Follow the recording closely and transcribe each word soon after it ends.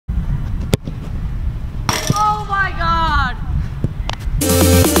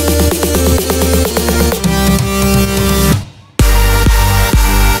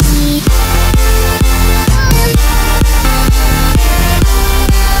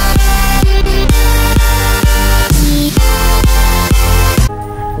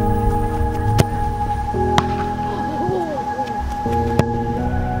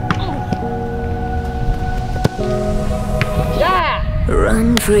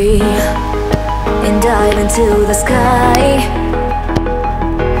free and dive into the sky.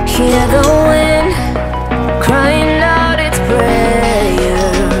 Hear the wind crying out its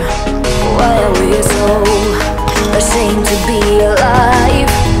prayer. Why are we so ashamed to be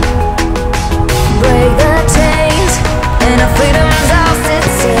alive? Break the chains and our freedom's ours to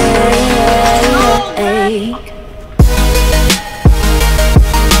take.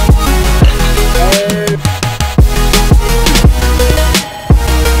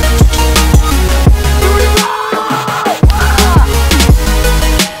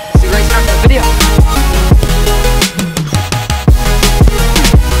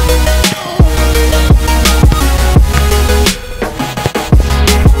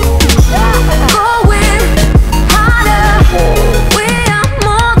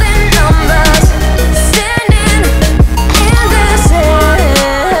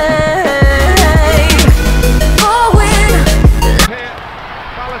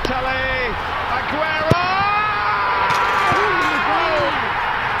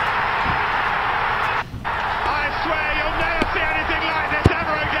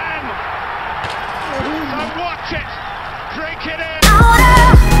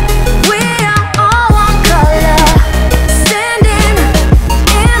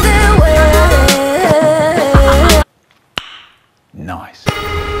 Nice.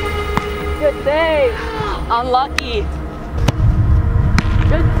 Good save. Unlucky.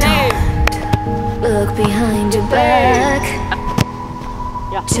 Good save. Look behind your back.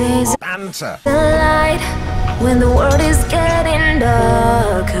 Yeah. Chase Banter. the light when the world is getting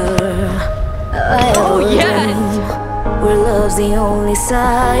darker. Oh yes. Where love's the only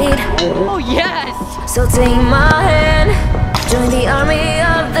side. Oh yes. So take my hand, join the army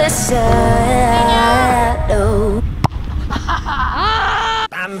of the shadow.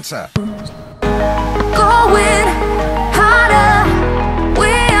 Banter. Going harder.